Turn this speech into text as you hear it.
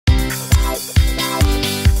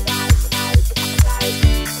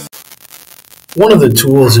One of the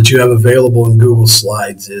tools that you have available in Google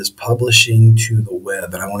Slides is publishing to the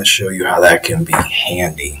web, and I want to show you how that can be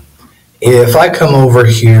handy. If I come over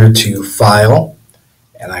here to File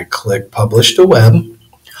and I click Publish to Web,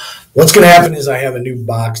 what's going to happen is I have a new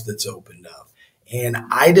box that's opened up, and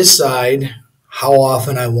I decide how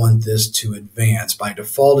often I want this to advance. By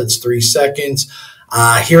default, it's 3 seconds.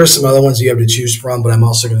 Here are some other ones you have to choose from, but I'm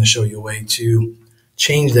also going to show you a way to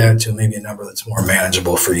change that to maybe a number that's more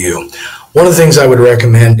manageable for you. One of the things I would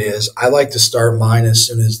recommend is I like to start mine as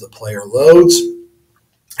soon as the player loads.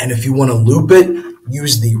 And if you want to loop it,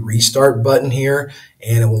 use the restart button here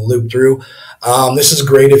and it will loop through. This is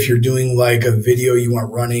great if you're doing like a video you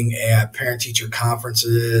want running at parent-teacher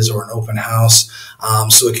conferences or an open house,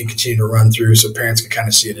 so it can continue to run through so parents can kind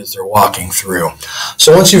of see it as they're walking through.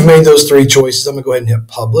 So once you've made those 3 choices, I'm going to go ahead and hit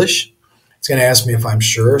publish. It's going to ask me if I'm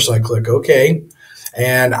sure, so I click OK.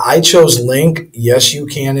 And I chose link. Yes, you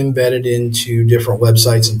can embed it into different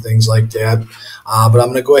websites and things like that. But I'm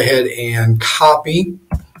going to go ahead and copy,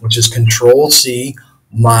 which is Control-C,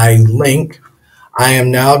 my link. I am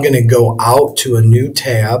now going to go out to a new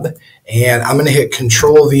tab, and I'm going to hit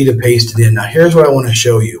Control-V to paste it in. Now, here's what I want to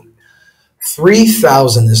show you.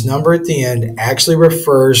 3,000, this number at the end, actually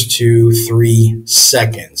refers to 3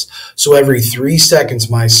 seconds. So every 3 seconds,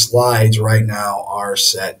 my slides right now are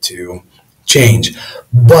set to change.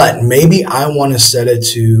 But maybe I want to set it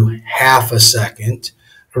to half a second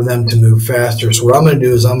for them to move faster. So what I'm going to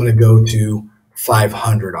do is I'm going to go to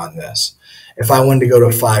 500 on this. If I wanted to go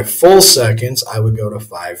to 5 full seconds, I would go to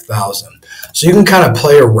 5,000. So you can kind of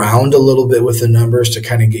play around a little bit with the numbers to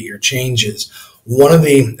kind of get your changes. One of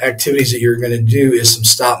the activities that you're going to do is some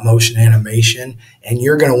stop motion animation, and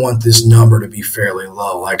you're going to want this number to be fairly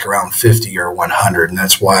low, like around 50 or 100, and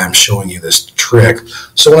that's why I'm showing you this trick.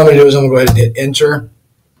 So what I'm going to do is I'm going to go ahead and hit enter.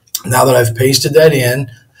 Now that I've pasted that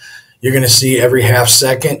in, you're going to see every half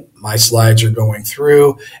second my slides are going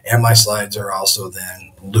through, and my slides are also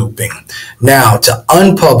then looping. Now to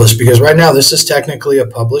unpublish, because right now this is technically a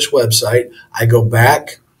published website, I go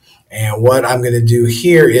back. And what I'm going to do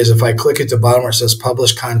here is if I click at the bottom where it says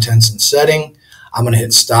Publish Contents and Setting, I'm going to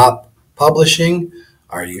hit Stop Publishing.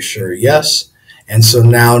 Are you sure? Yes. And so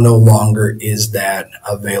now no longer is that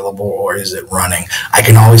available or is it running. I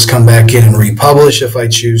can always come back in and republish if I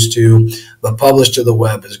choose to, but publish to the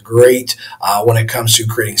web is great when it comes to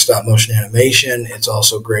creating stop motion animation. It's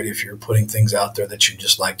also great if you're putting things out there that you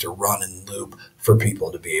just like to run and loop for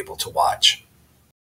people to be able to watch.